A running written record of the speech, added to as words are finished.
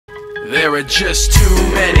There are just too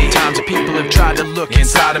many times that people have tried to look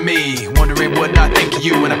inside of me, wondering what I think of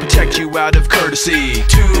you when I protect you out of courtesy.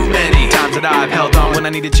 Too many times that I've held on when I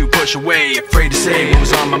needed to push away, afraid to say what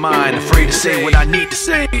was on my mind, afraid to say what I need to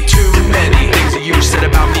say. Too many things that you said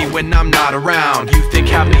about me when I'm not around. You think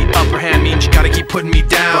having the upper hand means you gotta keep putting me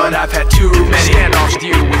down, but I've had too many standoffs with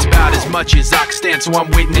you. It's about as much as I can stand, so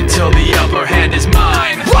I'm waiting until the upper hand is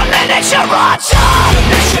mine. 1 minute you're on top, the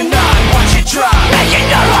next you're not, watch it drop, making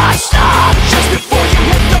your heart stop. Just before